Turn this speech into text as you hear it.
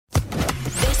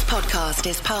podcast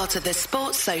is part of the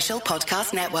Sports Social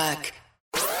Podcast Network.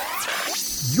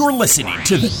 You're listening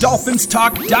to the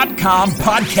DolphinsTalk.com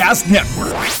podcast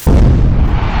network.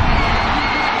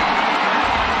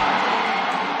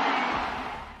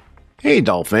 Hey,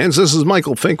 Dolphins, this is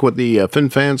Michael Fink with the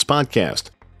FinFans Podcast.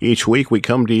 Each week we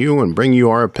come to you and bring you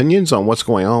our opinions on what's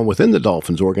going on within the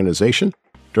Dolphins organization.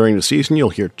 During the season, you'll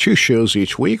hear 2 shows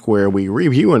each week where we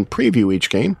review and preview each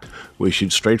game. We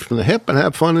shoot straight from the hip and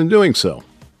have fun in doing so.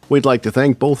 We'd like to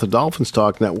thank both the Dolphins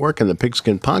Talk Network and the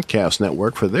Pigskin Podcast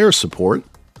Network for their support.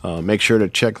 Make sure to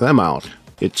check them out.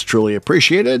 It's truly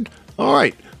appreciated. All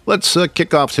right, let's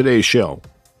kick off today's show.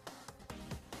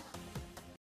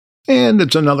 And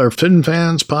it's another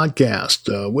FinFans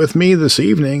Podcast. With me this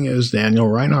evening is Daniel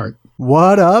Reinhardt.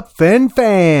 What up,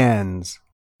 FinFans?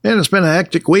 And it's been a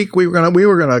hectic week. We were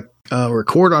gonna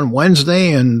record on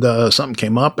Wednesday, and something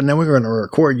came up, and then we were gonna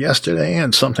record yesterday,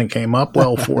 and something came up.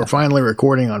 Well, we're finally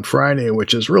recording on Friday,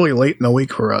 which is really late in the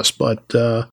week for us. But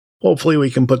hopefully,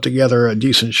 we can put together a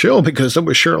decent show because there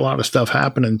was sure a lot of stuff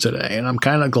happening today, and I'm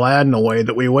kind of glad in a way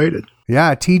that we waited.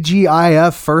 Yeah,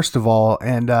 TGIF first of all,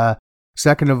 and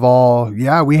second of all,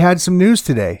 yeah, we had some news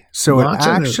today, so Lots it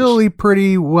actually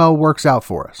pretty well works out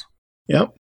for us.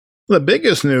 Yep. The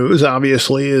biggest news,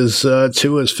 obviously, is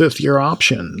to his 5th-year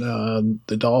option.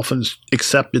 The Dolphins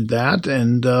accepted that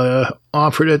and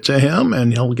offered it to him,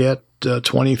 and he'll get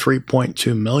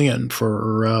 $23.2 million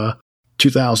for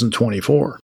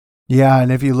 2024. Yeah,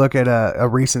 and if you look at a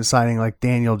recent signing like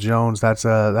Daniel Jones, that's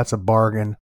a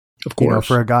bargain. Of course,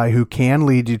 for a guy who can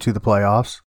lead you to the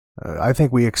playoffs. I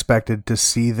think we expected to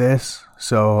see this,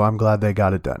 so I'm glad they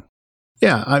got it done.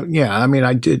 Yeah. I mean,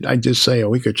 I did say a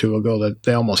week or two ago that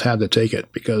they almost had to take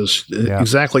it because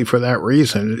exactly for that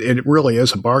reason, it really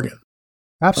is a bargain.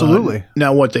 Absolutely.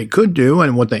 Now, what they could do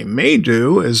and what they may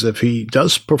do is if he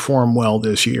does perform well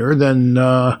this year, then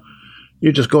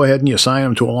you just go ahead and you sign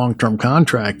him to a long-term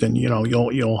contract, and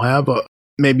you'll have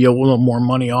maybe a little more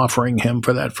money offering him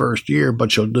for that first year,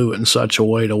 but you'll do it in such a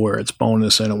way to where it's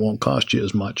bonus and it won't cost you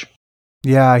as much.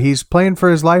 Yeah, he's playing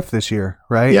for his life this year,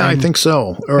 right? Yeah, I think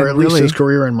so. Or at least his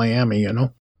career in Miami,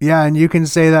 Yeah, and you can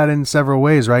say that in several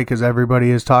ways, right? Because everybody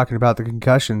is talking about the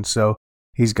concussion, so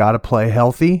he's got to play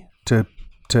healthy to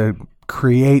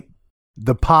create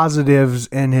the positives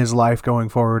in his life going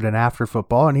forward and after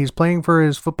football. And he's playing for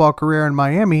his football career in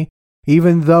Miami,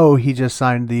 even though he just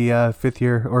signed the 5th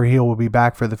year, or he will be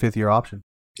back for the 5th-year option.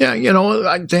 Yeah,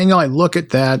 Daniel, I look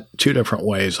at that 2 different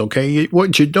ways. Okay,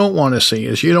 what you don't want to see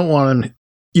is you don't want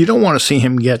to see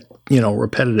him get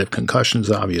repetitive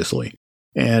concussions, obviously.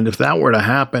 And if that were to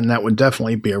happen, that would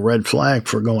definitely be a red flag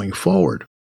for going forward.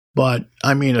 But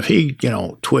I mean, if he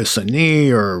twists a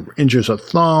knee or injures a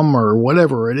thumb or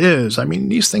whatever it is, I mean,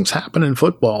 these things happen in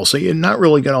football, so you're not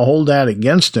really going to hold that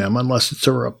against him unless it's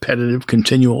a repetitive,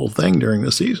 continual thing during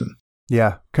the season.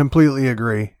 Yeah, completely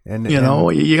agree. And you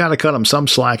got to cut him some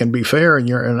slack and be fair in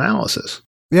your analysis.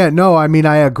 Yeah, no, I mean,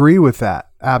 I agree with that.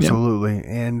 Absolutely. Yep.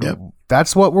 And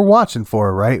that's what we're watching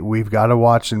for, right? We've got to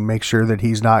watch and make sure that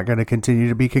he's not going to continue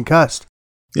to be concussed.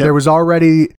 Yep. There was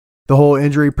already the whole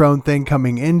injury-prone thing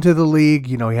coming into the league.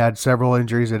 He had several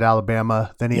injuries at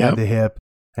Alabama. Then he had the hip.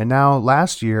 And now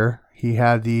last year, he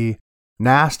had the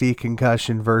nasty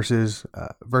concussion versus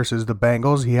the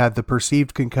Bengals. He had the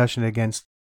perceived concussion against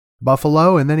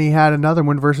Buffalo, and then he had another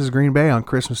one versus Green Bay on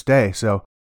Christmas Day. So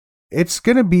it's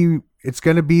gonna be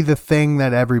the thing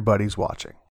that everybody's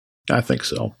watching. I think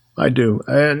so. I do.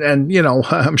 And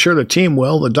I'm sure the team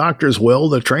will, the doctors will,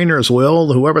 the trainers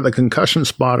will, whoever the concussion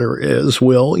spotter is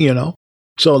will,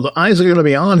 So the eyes are going to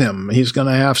be on him. He's going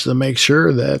to have to make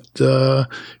sure that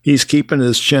he's keeping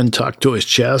his chin tucked to his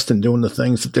chest and doing the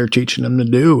things that they're teaching him to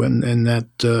do in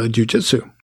that jiu-jitsu.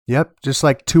 Yep, just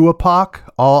like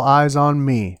Tupac, all eyes on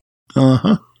me.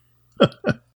 Uh-huh.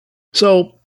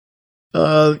 So,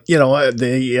 they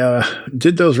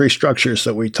did those restructures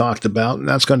that we talked about, and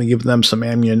that's going to give them some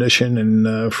ammunition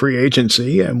and free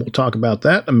agency, and we'll talk about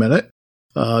that in a minute.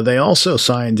 They also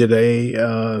signed today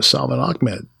Salvin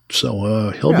Ahmed,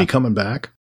 so he'll be coming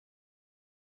back.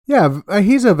 Yeah,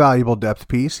 he's a valuable depth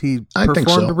piece. He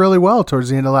performed really well towards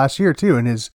the end of last year, too, in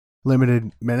his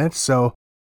limited minutes, so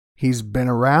he's been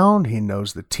around. He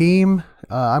knows the team.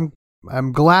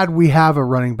 I'm glad we have a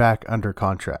running back under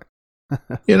contract.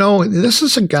 This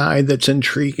is a guy that's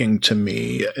intriguing to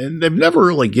me, and they've never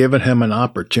really given him an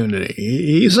opportunity.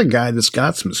 He's a guy that's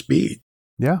got some speed.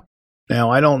 Yeah.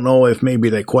 Now, I don't know if maybe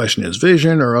they question his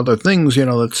vision or other things,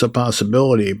 that's a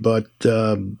possibility, but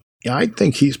I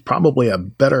think he's probably a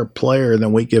better player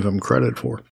than we give him credit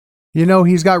for.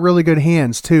 He's got really good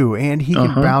hands, too, and he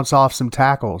can bounce off some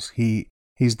tackles. He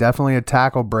He's definitely a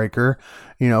tackle breaker.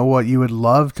 What you would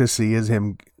love to see is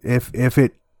him, if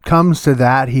it comes to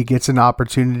that, he gets an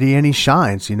opportunity and he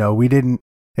shines. We didn't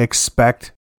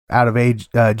expect out of Jay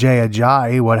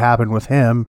Ajayi what happened with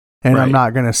him. And right. I'm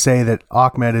not going to say that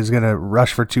Ahmed is going to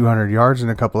rush for 200 yards in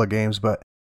a couple of games, but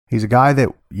he's a guy that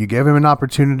you give him an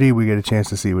opportunity, we get a chance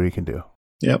to see what he can do.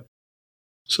 Yep.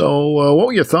 So what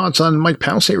were your thoughts on Mike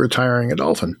Pouncey retiring a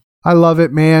Dolphin? I love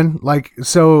it, man.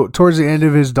 So towards the end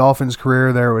of his Dolphins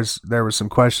career, there was some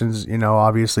questions,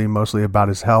 obviously mostly about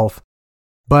his health,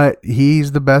 but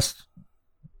he's the best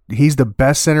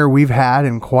center we've had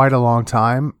in quite a long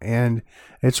time. And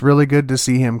it's really good to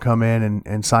see him come in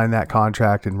and sign that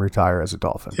contract and retire as a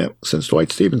Dolphin. Yep. Since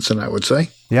Dwight Stevenson, I would say.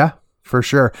 Yeah, for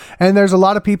sure. And there's a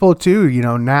lot of people too,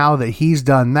 now that he's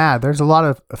done that, there's a lot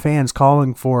of fans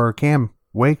calling for Cam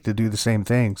Wake to do the same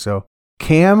thing. So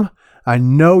Cam, I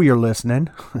know you're listening.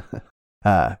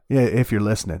 If you're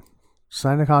listening,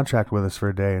 sign a contract with us for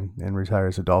a day and retire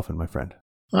as a Dolphin, my friend.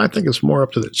 I think it's more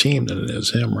up to the team than it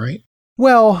is him, right?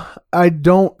 Well, I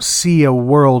don't see a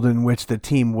world in which the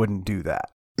team wouldn't do that.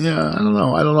 Yeah, I don't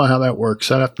know. I don't know how that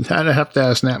works. I'd have to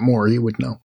ask Nat Moore. He would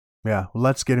know. Yeah, well,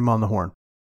 let's get him on the horn.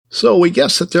 So we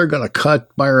guess that they're going to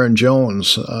cut Byron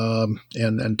Jones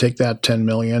and take that $10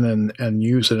 million and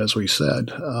use it, as we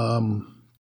said,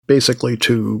 basically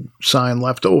to sign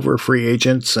leftover free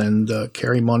agents and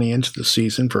carry money into the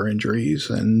season for injuries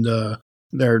and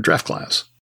their draft class.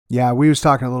 Yeah, we was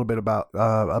talking a little bit about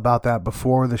that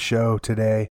before the show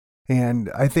today, and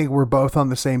I think we're both on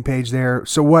the same page there.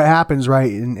 So what happens,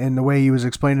 right, and the way he was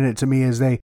explaining it to me is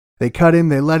they cut him,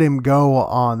 they let him go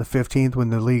on the 15th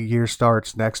when the league year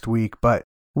starts next week, but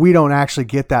we don't actually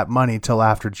get that money till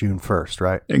after June 1st,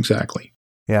 right? Exactly.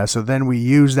 Yeah, so then we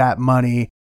use that money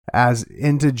as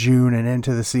into June and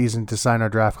into the season to sign our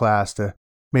draft class to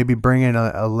maybe bring in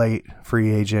a late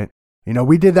free agent.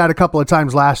 We did that a couple of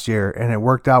times last year, and it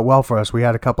worked out well for us. We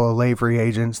had a couple of late free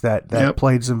agents that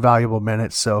played some valuable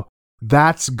minutes, so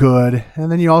that's good.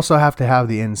 And then you also have to have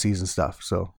the in-season stuff.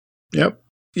 So, yep,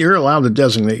 you're allowed to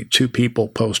designate 2 people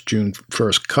post June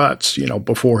 1st cuts,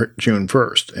 before June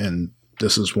 1st, and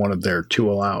this is one of their 2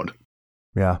 allowed.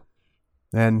 Yeah,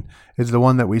 and it's the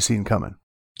one that we've seen coming.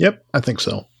 Yep, I think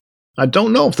so. I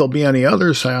don't know if there'll be any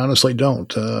others. I honestly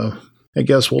don't. I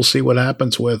guess we'll see what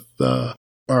happens with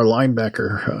our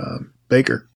linebacker,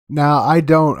 Baker. Now, I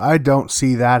don't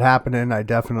see that happening. I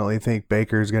definitely think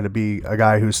Baker is going to be a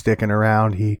guy who's sticking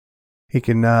around. He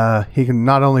can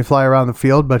not only fly around the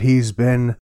field, but he's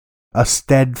been a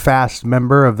steadfast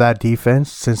member of that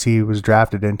defense since he was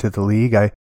drafted into the league.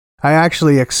 I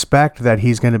actually expect that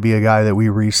he's going to be a guy that we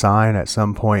re-sign at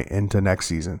some point into next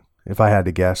season, if I had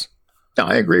to guess. No,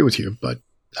 I agree with you, but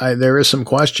there is some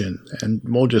question, and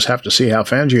we'll just have to see how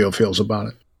Fangio feels about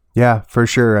it. Yeah, for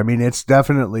sure. I mean, it's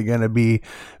definitely going to be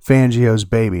Fangio's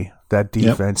baby, that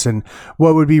defense. Yep. And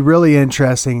what would be really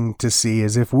interesting to see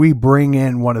is if we bring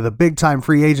in one of the big-time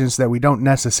free agents that we don't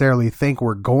necessarily think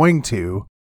we're going to,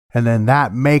 and then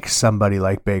that makes somebody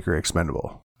like Baker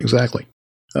expendable. Exactly.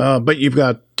 But you've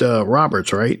got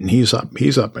Roberts, right? And he's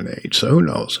up in age, so who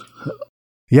knows?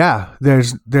 Yeah,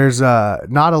 there's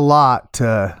not a lot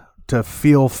to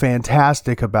feel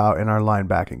fantastic about in our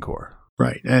linebacking core.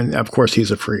 Right, and of course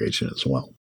he's a free agent as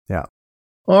well. Yeah.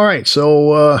 All right,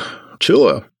 so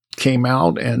Tua came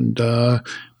out and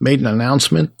made an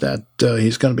announcement that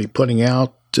he's going to be putting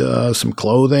out some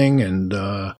clothing and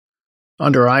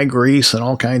under eye grease and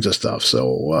all kinds of stuff.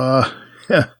 So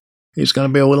he's going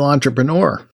to be a little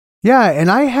entrepreneur. Yeah,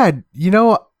 and I had, I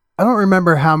don't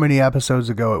remember how many episodes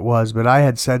ago it was, but I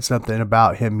had said something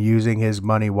about him using his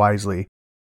money wisely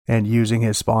and using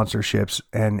his sponsorships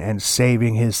and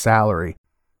saving his salary.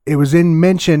 It was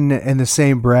mentioned in the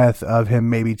same breath of him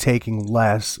maybe taking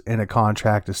less in a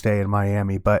contract to stay in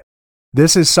Miami. But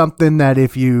this is something that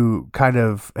if you kind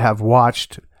of have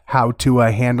watched how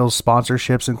Tua handles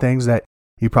sponsorships and things that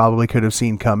you probably could have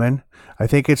seen coming. I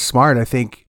think it's smart. I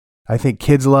think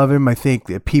kids love him. I think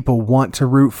that people want to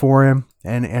root for him,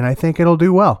 and I think it'll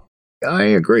do well. I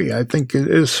agree. I think it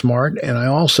is smart, and I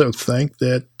also think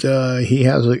that he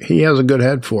has a good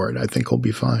head for it. I think he'll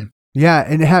be fine. Yeah,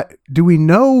 and do we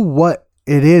know what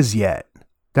it is yet?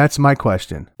 That's my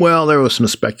question. Well, there was some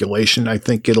speculation. I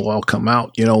think it'll all come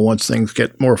out, once things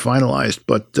get more finalized,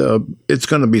 but it's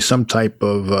going to be some type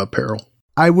of apparel.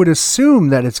 I would assume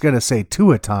that it's going to say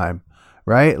Tua time,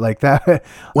 right? Like that.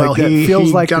 Well, that feels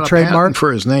he like got the trademark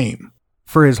for his name,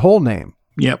 for his whole name.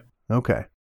 Yep. Okay.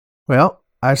 Well,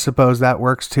 I suppose that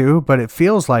works too, but it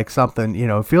feels like something,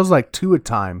 it feels like Tua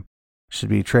time should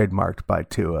be trademarked by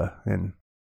Tua. And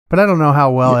But I don't know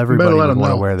how well everybody would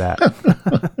want to wear that.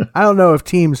 I don't know if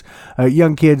teams,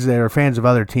 young kids that are fans of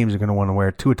other teams are going to want to wear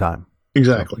it 2 a time.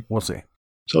 Exactly. So we'll see.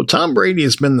 So Tom Brady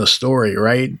has been the story,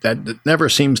 right? That never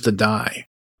seems to die.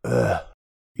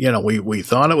 We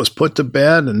thought it was put to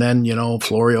bed, and then,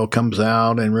 Florio comes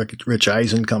out and Rich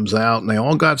Eisen comes out, and they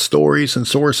all got stories and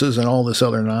sources and all this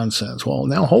other nonsense. Well,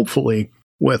 now hopefully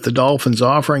with the Dolphins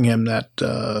offering him that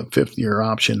 5th-year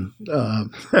option,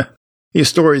 these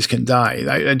stories can die.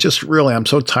 I'm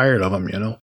so tired of them,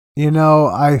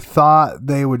 I thought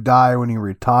they would die when he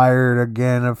retired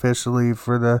again officially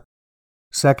for the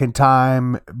second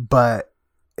time, but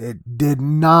it did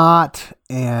not.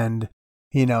 And,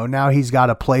 now he's got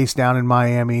a place down in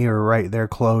Miami or right there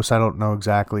close. I don't know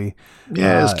exactly.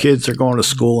 Yeah, his kids are going to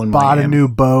school in bought Miami. A new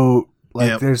boat.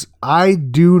 I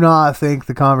do not think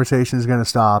the conversation is going to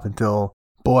stop until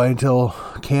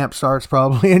camp starts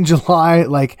probably in July.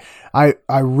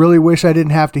 I really wish I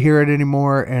didn't have to hear it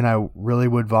anymore, and I really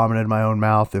would vomit in my own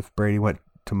mouth if Brady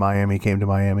came to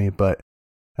Miami. But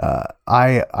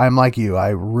I'm like you. I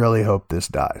really hope this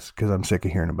dies because I'm sick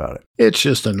of hearing about it. It's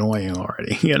just annoying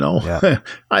already, Yeah.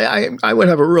 I would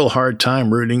have a real hard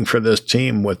time rooting for this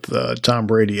team with Tom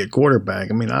Brady at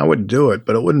quarterback. I mean, I would do it,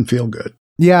 but it wouldn't feel good.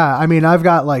 Yeah, I mean, I've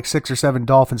got like 6 or 7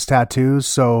 Dolphins tattoos,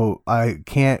 so I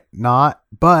can't not,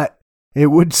 but it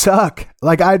would suck.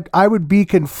 I would be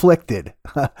conflicted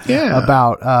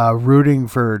about rooting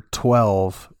for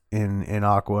 12 in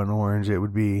aqua and orange. It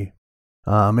would be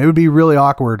really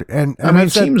awkward. And I mean,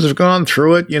 teams have gone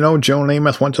through it. Joe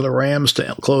Namath went to the Rams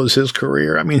to close his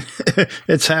career. I mean,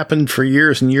 it's happened for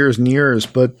years and years and years,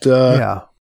 but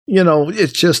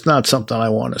it's just not something I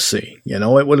want to see.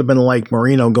 It would have been like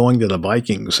Marino going to the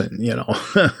Vikings, and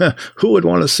who would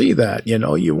want to see that?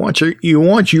 You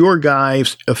want your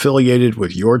guys affiliated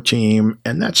with your team,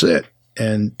 and that's it.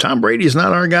 And Tom Brady's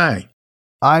not our guy.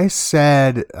 I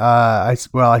said, I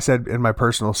said in my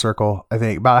personal circle, I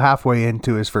think about halfway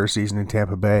into his first season in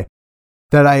Tampa Bay,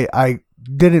 that I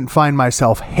didn't find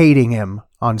myself hating him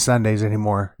on Sundays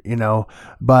anymore,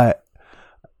 but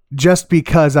just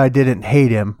because I didn't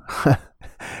hate him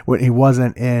when he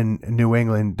wasn't in New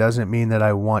England doesn't mean that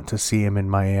I want to see him in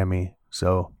Miami.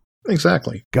 So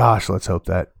exactly. Gosh, let's hope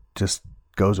that just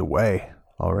goes away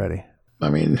already. I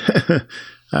mean,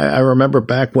 I remember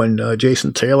back when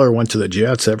Jason Taylor went to the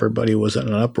Jets, everybody was in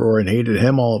an uproar and hated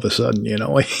him all of a sudden.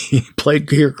 He played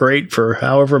here great for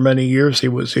however many years he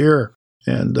was here.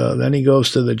 And then he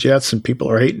goes to the Jets and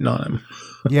people are hating on him.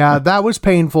 Yeah, that was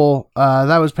painful.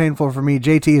 That was painful for me.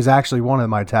 JT is actually one of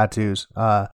my tattoos.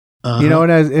 And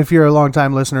if you're a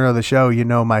longtime listener of the show,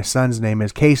 my son's name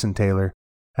is Cason Taylor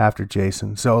after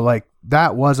Jason. So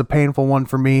that was a painful one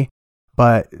for me,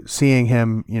 but seeing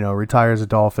him, retire as a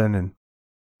Dolphin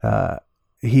and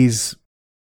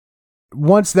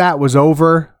once that was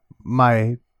over,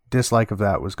 my dislike of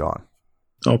that was gone.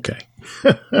 Okay.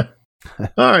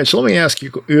 All right. So let me ask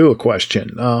you a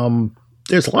question.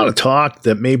 There's a lot of talk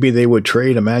that maybe they would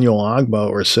trade Emmanuel Ogbah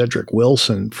or Cedric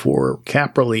Wilson for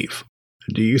cap relief.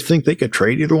 Do you think they could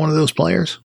trade either one of those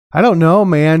players? I don't know,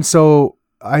 man. So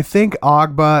I think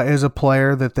Ogbah is a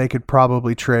player that they could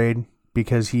probably trade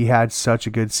because he had such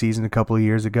a good season a couple of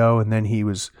years ago. And then he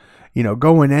was,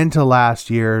 going into last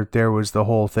year, there was the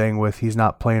whole thing with he's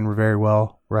not playing very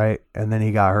well, right? And then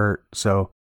he got hurt. So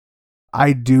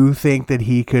I do think that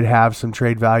he could have some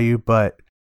trade value, but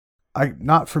I'm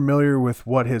not familiar with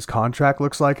what his contract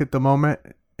looks like at the moment,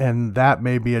 and that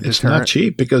may be a deterrent. It's not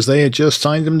cheap because they had just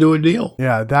signed him to a deal.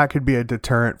 Yeah, that could be a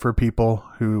deterrent for people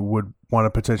who would want to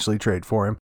potentially trade for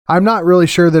him. I'm not really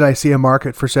sure that I see a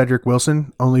market for Cedric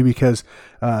Wilson, only because,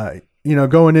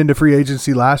 going into free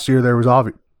agency last year, there was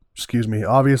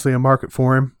obviously a market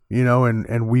for him,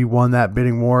 and we won that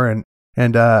bidding war.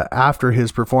 And after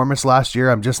his performance last year,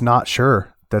 I'm just not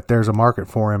sure that there's a market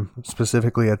for him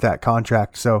specifically at that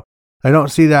contract. So I don't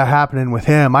see that happening with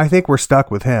him. I think we're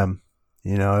stuck with him.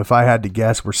 If I had to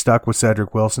guess, we're stuck with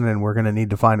Cedric Wilson, and we're going to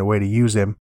need to find a way to use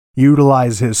him,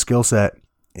 utilize his skill set.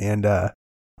 And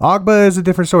Ogbah is a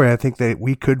different story. I think that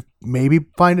we could maybe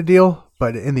find a deal,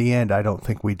 but in the end, I don't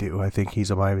think we do. I think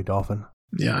he's a Miami Dolphin.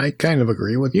 Yeah, I kind of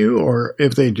agree with you. Or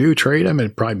if they do trade him,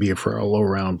 it'd probably be for a low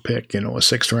round pick, a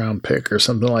 6th round pick or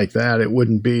something like that. It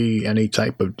wouldn't be any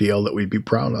type of deal that we'd be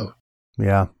proud of.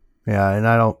 Yeah. And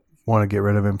I don't want to get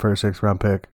rid of him for a 6th round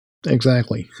pick.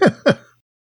 Exactly.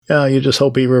 Yeah, you just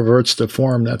hope he reverts to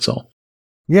form. That's all.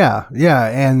 Yeah.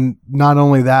 And not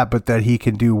only that, but that he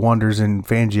can do wonders in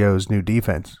Fangio's new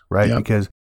defense, right? Yep. Because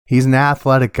he's an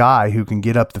athletic guy who can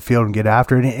get up the field and get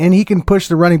after it, and he can push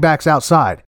the running backs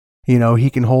outside. he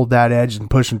can hold that edge and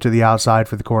push him to the outside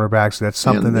for the cornerback. So that's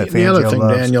something that Fangio the other thing,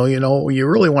 loves. Daniel, you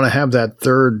really want to have that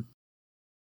third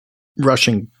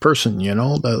rushing person,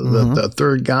 the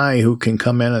third guy who can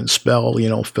come in and spell,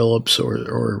 Phillips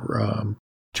or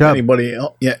anybody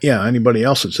else. Yeah, anybody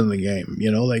else that's in the game.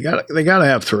 They got to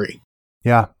have three.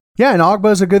 Yeah, and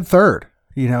Ogba's a good third.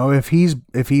 If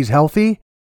he's healthy,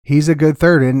 he's a good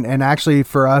third. And actually,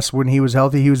 for us, when he was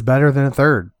healthy, he was better than a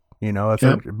third.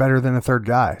 Better than a third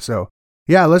guy. So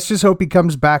yeah, let's just hope he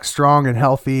comes back strong and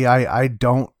healthy. I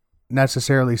don't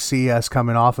necessarily see us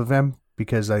coming off of him,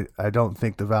 because I don't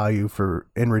think the value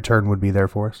in return would be there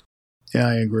for us. Yeah,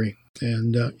 I agree.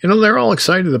 And, they're all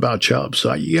excited about Chubb,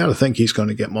 so you got to think he's going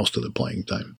to get most of the playing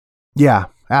time. Yeah,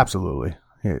 absolutely.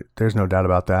 There's no doubt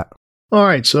about that. All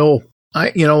right. So,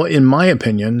 in my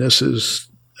opinion, this is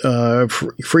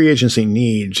free agency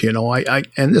needs.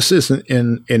 And this isn't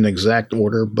in exact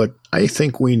order, but I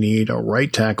think we need a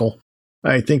right tackle.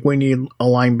 I think we need a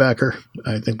linebacker.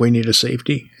 I think we need a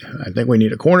safety. I think we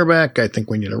need a cornerback. I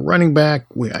think we need a running back.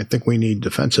 I think we need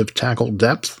defensive tackle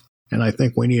depth. And I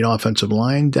think we need offensive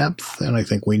line depth. And I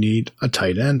think we need a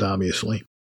tight end, obviously.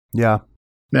 Yeah.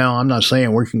 Now, I'm not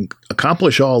saying we can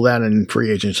accomplish all that in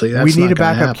free agency. We need a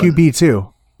backup QB,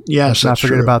 too. Yes, let's not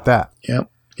forget about that.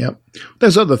 Yep.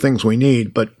 There's other things we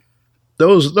need, but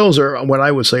those are what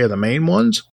I would say are the main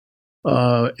ones.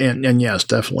 And yes,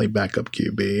 definitely backup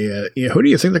QB. Who do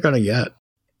you think they're going to get?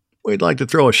 We'd like to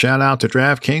throw a shout out to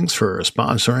DraftKings for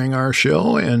sponsoring our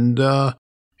show. And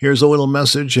here's a little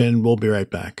message, and we'll be right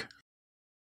back.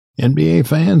 NBA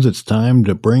fans, it's time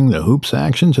to bring the hoops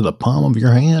action to the palm of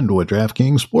your hand with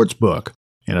DraftKings Sportsbook,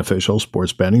 an official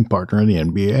sports betting partner of the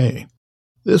NBA.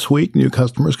 This week, new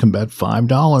customers can bet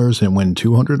 $5 and win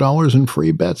 $200 in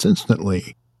free bets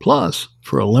instantly. Plus,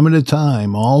 for a limited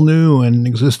time, all new and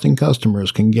existing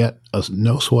customers can get a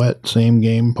no-sweat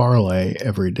same-game parlay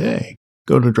every day.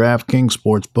 Go to DraftKings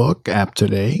Sportsbook app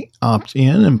today, opt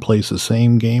in, and place a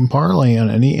same-game parlay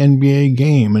on any NBA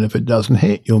game, and if it doesn't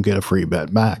hit, you'll get a free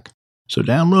bet back. So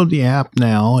download the app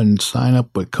now and sign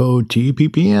up with code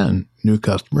TPPN. New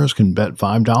customers can bet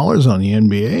 $5 on the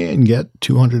NBA and get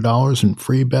 $200 in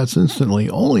free bets instantly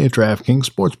only at DraftKings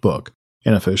Sportsbook,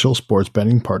 an official sports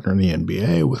betting partner in the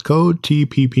NBA with code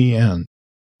TPPN.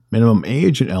 Minimum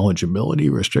age and eligibility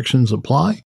restrictions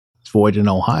apply. It's void in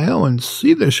Ohio, and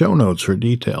see the show notes for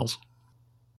details.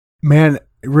 Man,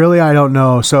 really, I don't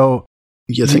know. So,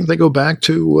 you think they go back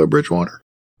to Bridgewater?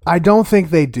 I don't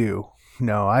think they do.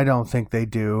 No, I don't think they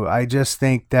do. I just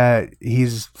think that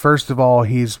first of all,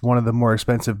 he's one of the more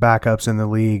expensive backups in the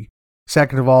league.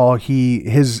 Second of all,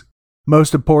 his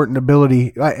most important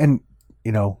ability, and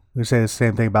we say the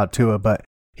same thing about Tua, but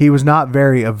he was not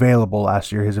very available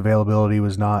last year. His availability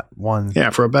was not one.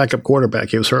 Yeah, for a backup quarterback,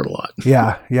 he was hurt a lot.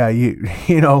 Yeah.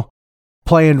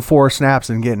 Playing 4 snaps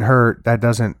and getting hurt, that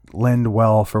doesn't lend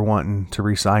well for wanting to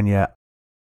re-sign yet.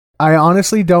 I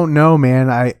honestly don't know, man.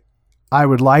 I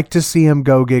would like to see him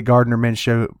go get Gardner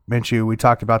Minshew. We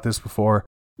talked about this before.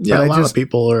 Yeah, a lot of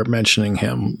people are mentioning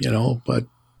him, but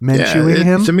Minshewing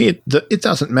him? To me, it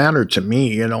doesn't matter to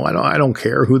me. I don't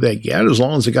care who they get as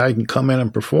long as the guy can come in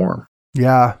and perform.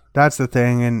 Yeah, that's the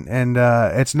thing. And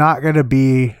it's not going to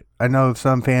be, I know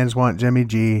some fans want Jimmy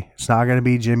G. It's not going to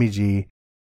be Jimmy G.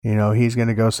 He's going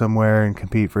to go somewhere and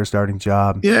compete for a starting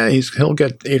job. Yeah, he'll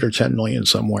get 8 or 10 million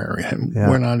somewhere. And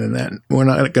we're not in that. We're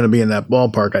not going to be in that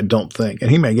ballpark, I don't think.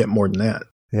 And he may get more than that.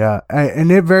 Yeah,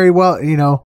 and it very well,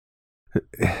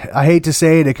 I hate to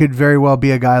say it, it could very well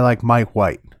be a guy like Mike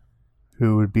White,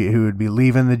 who would be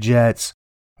leaving the Jets,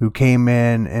 who came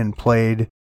in and played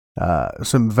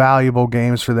some valuable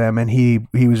games for them, and he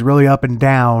was really up and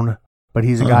down, but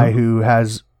he's a guy who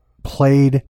has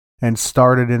played and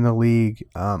started in the league.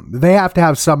 They have to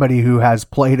have somebody who has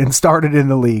played and started in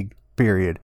the league,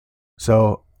 period.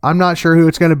 So I'm not sure who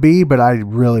it's going to be, but I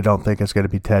really don't think it's going to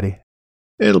be Teddy.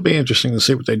 It'll be interesting to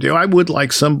see what they do. I would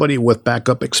like somebody with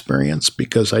backup experience,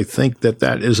 because I think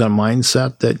that is a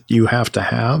mindset that you have to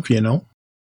have,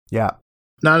 Yeah.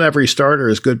 Not every starter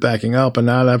is good backing up, and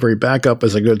not every backup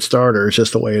is a good starter. It's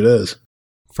just the way it is.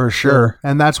 For sure. Yeah.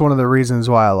 And that's one of the reasons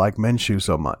why I like Minshew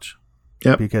so much.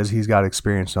 Yep. Because he's got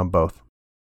experience on both.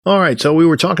 All right, so we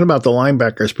were talking about the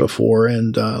linebackers before,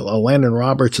 and Landon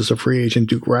Roberts is a free agent,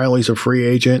 Duke Riley's a free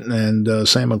agent, and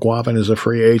Sam McGuavin is a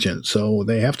free agent. So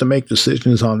they have to make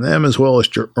decisions on them, as well as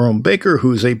Jerome Baker,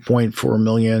 whose $8.4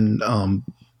 million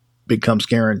becomes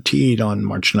guaranteed on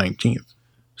March 19th.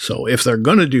 So if they're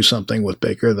going to do something with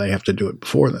Baker, they have to do it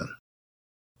before then.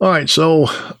 All right, so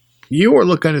you were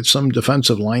looking at some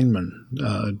defensive linemen.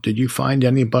 Did you find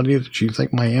anybody that you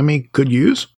think Miami could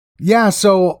use? Yeah,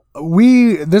 so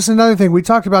this is another thing. We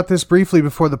talked about this briefly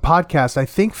before the podcast. I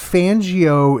think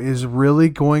Fangio is really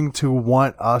going to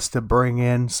want us to bring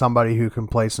in somebody who can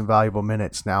play some valuable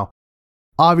minutes. Now,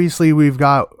 obviously, we've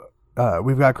got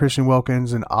Christian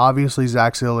Wilkins, and obviously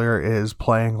Zach Siller is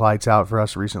playing lights out for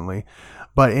us recently.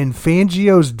 But in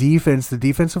Fangio's defense, the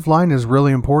defensive line is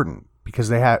really important because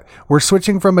we're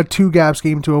switching from a 2-gap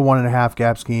scheme to a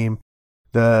 1.5-gap scheme.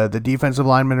 The defensive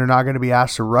linemen are not going to be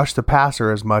asked to rush the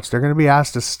passer as much. They're going to be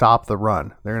asked to stop the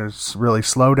run. They're going to really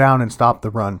slow down and stop the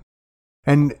run.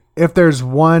 And if there's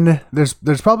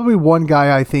probably one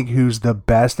guy I think who's the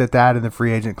best at that in the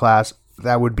free agent class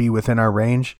that would be within our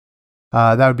range.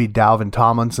 That would be Dolphin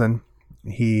Tomlinson.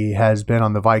 He has been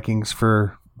on the Vikings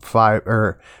for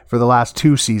the last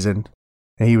 2 seasons,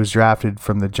 and he was drafted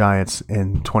from the Giants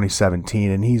in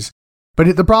 2017.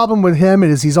 But the problem with him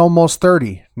is he's almost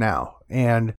 30 now.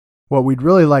 And what we'd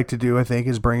really like to do, I think,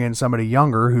 is bring in somebody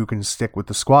younger who can stick with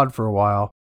the squad for a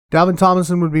while. Dalvin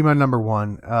Tomlinson would be my number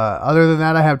one. Other than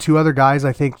that, I have 2 other guys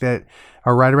I think that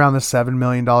are right around the $7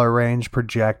 million range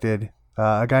projected.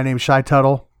 A guy named Shai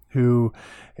Tuttle, who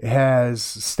has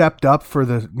stepped up for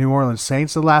the New Orleans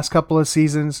Saints the last couple of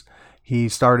seasons. He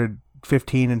started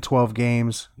 15 and 12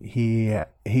 games. He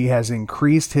has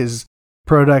increased his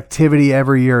productivity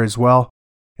every year as well.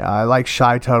 I like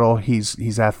Shai Tuttle.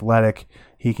 He's athletic.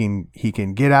 He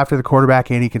can get after the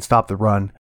quarterback and he can stop the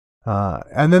run.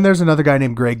 And then there's another guy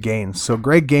named Greg Gaines. So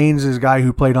Greg Gaines is a guy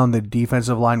who played on the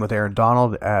defensive line with Aaron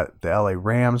Donald at the LA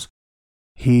Rams.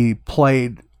 He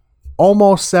played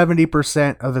almost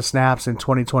 70% of the snaps in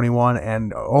 2021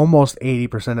 and almost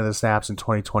 80% of the snaps in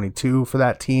 2022 for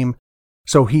that team.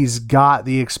 So he's got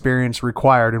the experience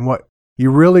required. And what you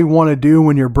really want to do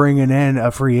when you're bringing in a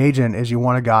free agent is you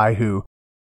want a guy who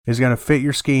is going to fit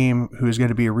your scheme, who's going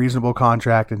to be a reasonable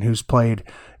contract, and who's played,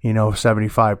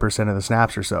 75% of the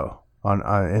snaps or so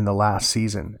in the last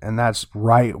season. And that's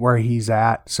right where he's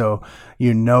at. So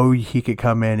he could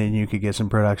come in and you could get some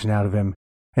production out of him.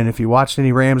 And if you watched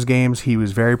any Rams games, he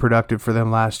was very productive for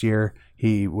them last year.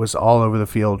 He was all over the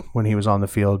field when he was on the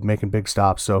field, making big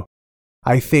stops. So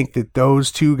I think that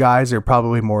those 2 guys are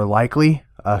probably more likely,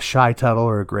 a Shai Tuttle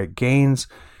or a Greg Gaines.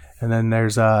 And then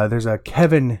there's a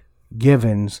Kevin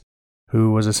Givens,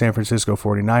 who was a San Francisco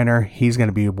 49er. He's going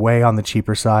to be way on the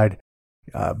cheaper side,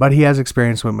 but he has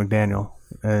experience with McDaniel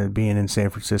being in San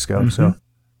Francisco. Mm-hmm. So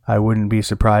I wouldn't be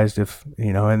surprised if,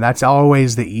 and that's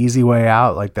always the easy way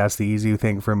out. Like that's the easy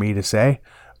thing for me to say,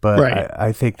 but right.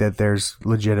 I think that there's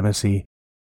legitimacy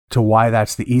to why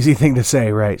that's the easy thing to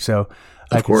say. Right. So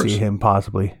I can see him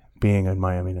possibly being in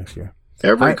Miami next year.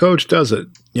 Every coach does it,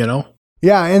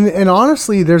 Yeah, and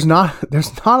honestly, there's not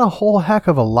a whole heck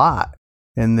of a lot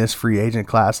in this free agent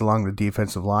class along the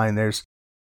defensive line.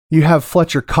 You have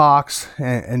Fletcher Cox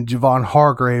and Javon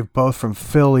Hargrave, both from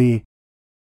Philly.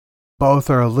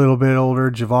 Both are a little bit older.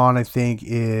 Javon, I think,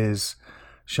 is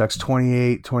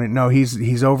 28, 20. No,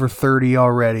 he's over 30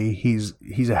 already. He's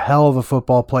a hell of a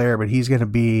football player, but he's going to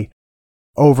be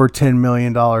over $10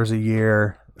 million a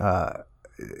year.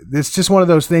 It's just one of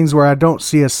those things where I don't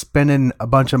see us spending a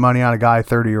bunch of money on a guy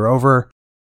 30 or over.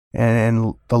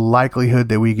 And the likelihood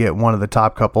that we get one of the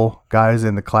top couple guys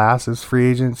in the class as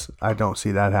free agents, I don't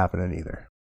see that happening either.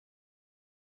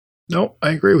 No,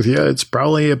 I agree with you. It's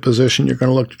probably a position you're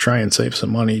going to look to try and save some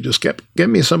money. Just get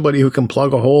me somebody who can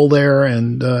plug a hole there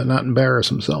and not embarrass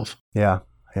himself. Yeah.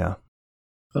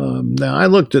 Now, I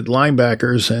looked at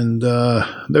linebackers, and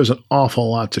there's an awful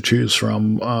lot to choose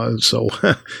from. So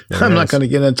I'm not going to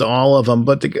get into all of them.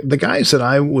 But the guys that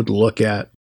I would look at,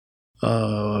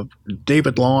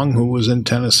 David Long, who was in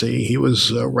Tennessee, he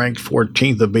was ranked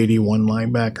 14th of 81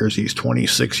 linebackers. He's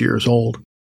 26 years old.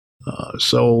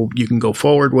 So you can go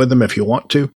forward with him if you want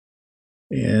to.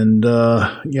 And,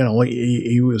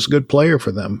 he was a good player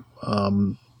for them.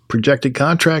 Projected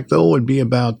contract, though, would be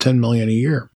about $10 million a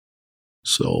year.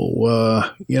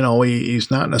 So, he's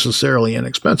not necessarily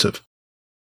inexpensive.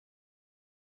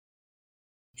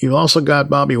 You've also got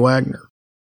Bobby Wagner.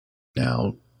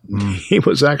 Now, he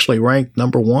was actually ranked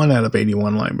number 1 out of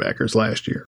 81 linebackers last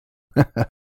year.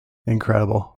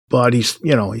 Incredible. But he's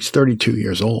 32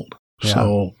 years old. Yeah.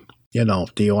 So,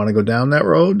 do you want to go down that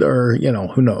road or,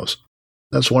 who knows?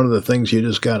 That's one of the things you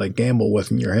just got to gamble with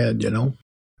in your head,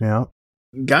 Yeah.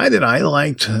 Guy that I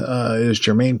liked is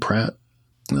Jermaine Pratt.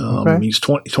 Okay. He's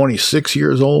 26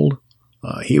 years old.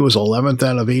 He was 11th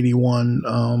out of 81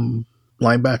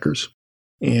 linebackers.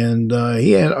 And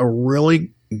he had a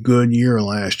really good year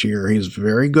last year. He's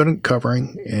very good at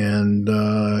covering, and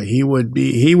he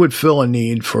would fill a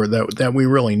need for that we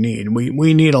really need.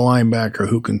 We need a linebacker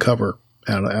who can cover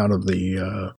out of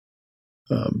the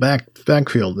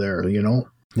backfield there,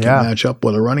 Yeah. Match up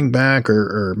with a running back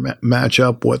or match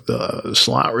up with a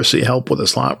slot receiver, help with a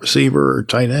slot receiver or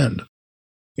tight end.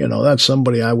 That's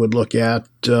somebody I would look at.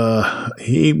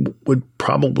 He would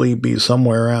probably be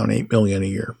somewhere around $8 million a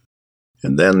year.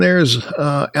 And then there's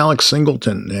Alex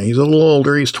Singleton. He's a little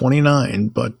older. He's 29,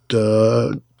 but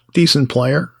decent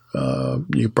player.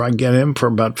 You probably get him for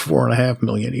about $4.5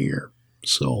 million a year.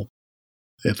 So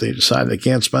if they decide they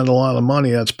can't spend a lot of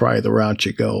money, that's probably the route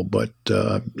you go. But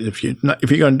if you're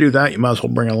going to do that, you might as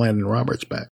well bring a Landon Roberts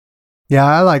back. Yeah,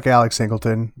 I like Alex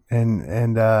Singleton,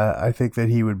 and I think that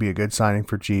he would be a good signing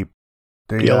for Jeep.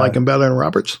 Do you like him better than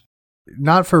Roberts?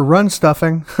 Not for run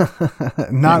stuffing,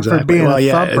 not exactly. for being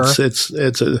a thumper.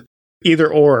 It's a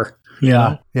either or.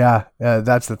 Yeah,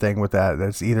 that's the thing with that.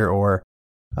 That's either or.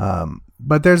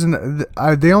 But there's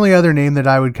the only other name that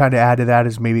I would kind of add to that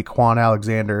is maybe Quan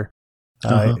Alexander.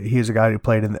 He's a guy who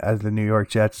played as the New York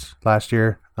Jets last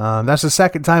year. That's the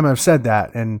second time I've said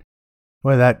that, and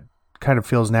boy, that kind of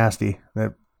feels nasty.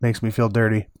 That makes me feel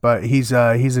dirty. But he's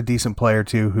a decent player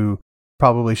too, who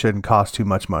probably shouldn't cost too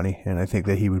much money, and I think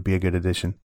that he would be a good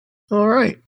addition. All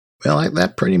right. Well,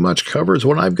 that pretty much covers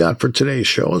what I've got for today's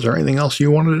show. Is there anything else you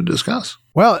wanted to discuss?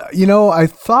 Well, I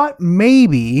thought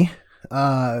maybe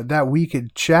that we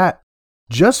could chat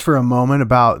just for a moment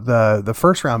about the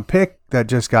first round pick that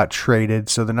just got traded.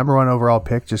 So the number 1 overall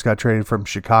pick just got traded from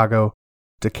Chicago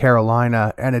to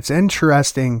Carolina, and it's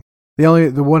interesting.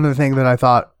 The one of the thing that I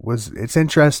thought was it's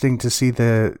interesting to see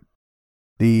the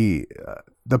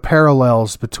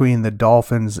parallels between the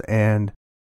Dolphins and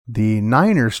the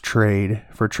Niners trade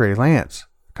for Trey Lance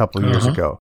a couple of years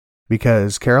ago,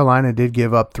 because Carolina did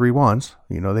give up 3 ones.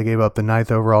 They gave up the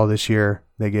 9th overall this year.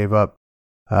 They gave up,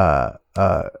 or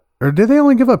did they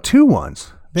only give up 2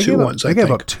 ones? They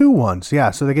gave up 2 ones. Yeah.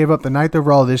 So they gave up the 9th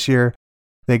overall this year.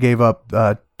 They gave up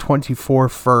 24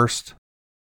 first,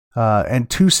 and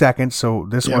 2 seconds. So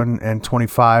this one and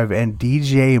 25 and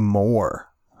DJ Moore,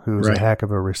 who's a heck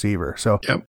of a receiver. So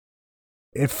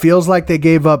it feels like they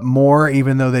gave up more,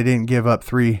 even though they didn't give up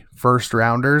 3 first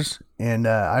rounders. And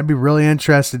I'd be really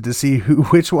interested to see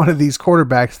which one of these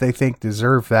quarterbacks they think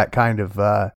deserve that kind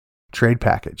of trade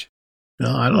package.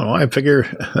 No, I don't know. I figure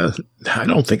I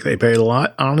don't think they paid a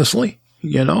lot, honestly.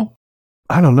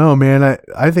 I don't know, man.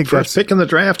 I think first pick in the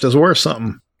draft is worth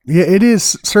something. Yeah, it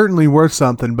is certainly worth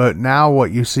something. But now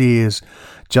what you see is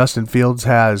Justin Fields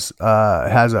has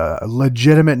a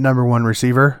legitimate number 1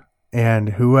 receiver, and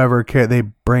whoever they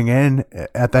bring in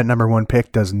at that number 1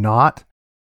 pick does not.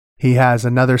 He has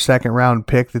another 2nd round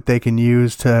pick that they can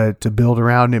use to build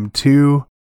around him too.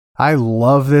 I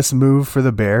love this move for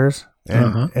the Bears.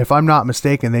 And if I'm not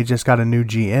mistaken, they just got a new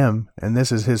GM, and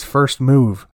this is his first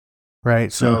move,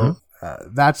 right? So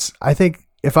I think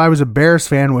if I was a Bears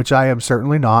fan, which I am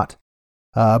certainly not,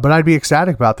 but I'd be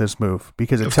ecstatic about this move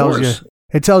because it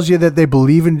tells you that they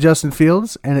believe in Justin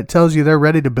Fields, and it tells you they're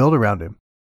ready to build around him.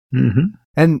 Mm-hmm.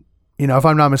 And if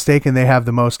I'm not mistaken, they have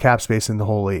the most cap space in the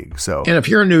whole league. So, and if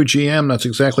you're a new GM, that's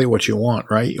exactly what you want,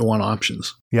 right? You want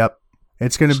options. Yep,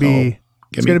 it's going to be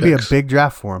a big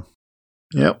draft for him.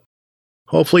 Yep.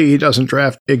 Hopefully he doesn't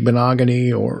draft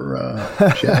Igbenogany or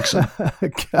Jackson.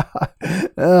 God.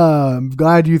 I'm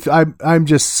glad I'm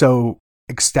just so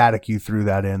ecstatic you threw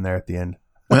that in there at the end.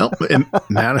 Well,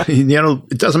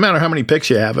 it doesn't matter how many picks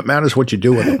you have. It matters what you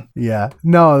do with them. Yeah.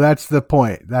 No, that's the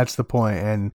point.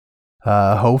 And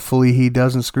hopefully he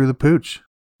doesn't screw the pooch.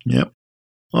 Yep.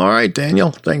 All right,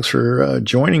 Daniel. Thanks for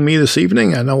joining me this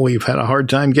evening. I know we've had a hard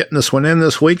time getting this one in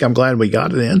this week. I'm glad we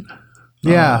got it in.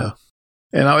 Yeah.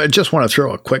 And I just want to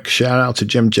throw a quick shout out to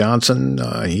Jim Johnson.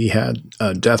 He had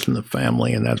a death in the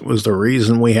family, and that was the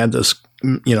reason we had this,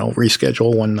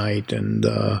 reschedule one night. And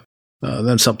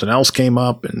then something else came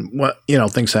up, and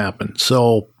things happen.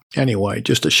 So anyway,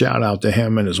 just a shout out to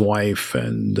him and his wife,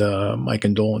 and my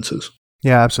condolences.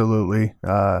 Yeah, absolutely.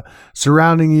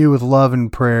 Surrounding you with love and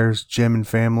prayers, Jim and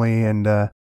family. And,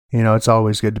 it's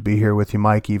always good to be here with you,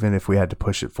 Mike, even if we had to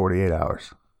push it 48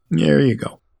 hours. There you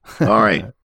go. All right.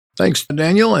 Thanks,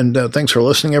 Daniel, and thanks for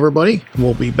listening, everybody.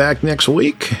 We'll be back next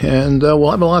week, and we'll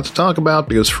have a lot to talk about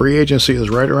because free agency is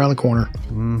right around the corner.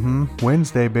 Mm-hmm.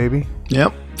 Wednesday, baby.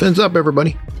 Yep. Fins up,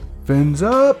 everybody. Fins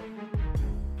up.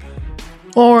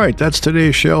 All right, that's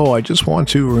today's show. I just want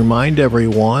to remind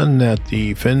everyone that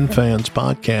the Fin Fans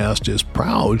podcast is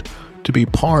proud to be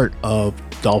part of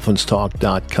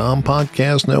DolphinsTalk.com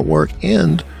podcast network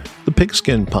and the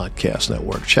Pigskin Podcast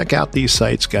Network. Check out these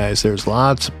sites, guys. There's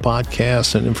lots of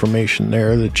podcasts and information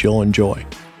there that you'll enjoy.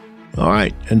 All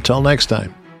right, until next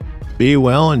time, be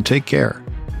well and take care.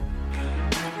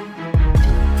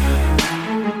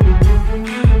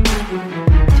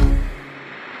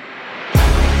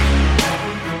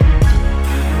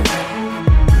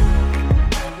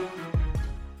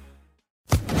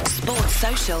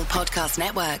 Podcast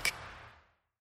Network.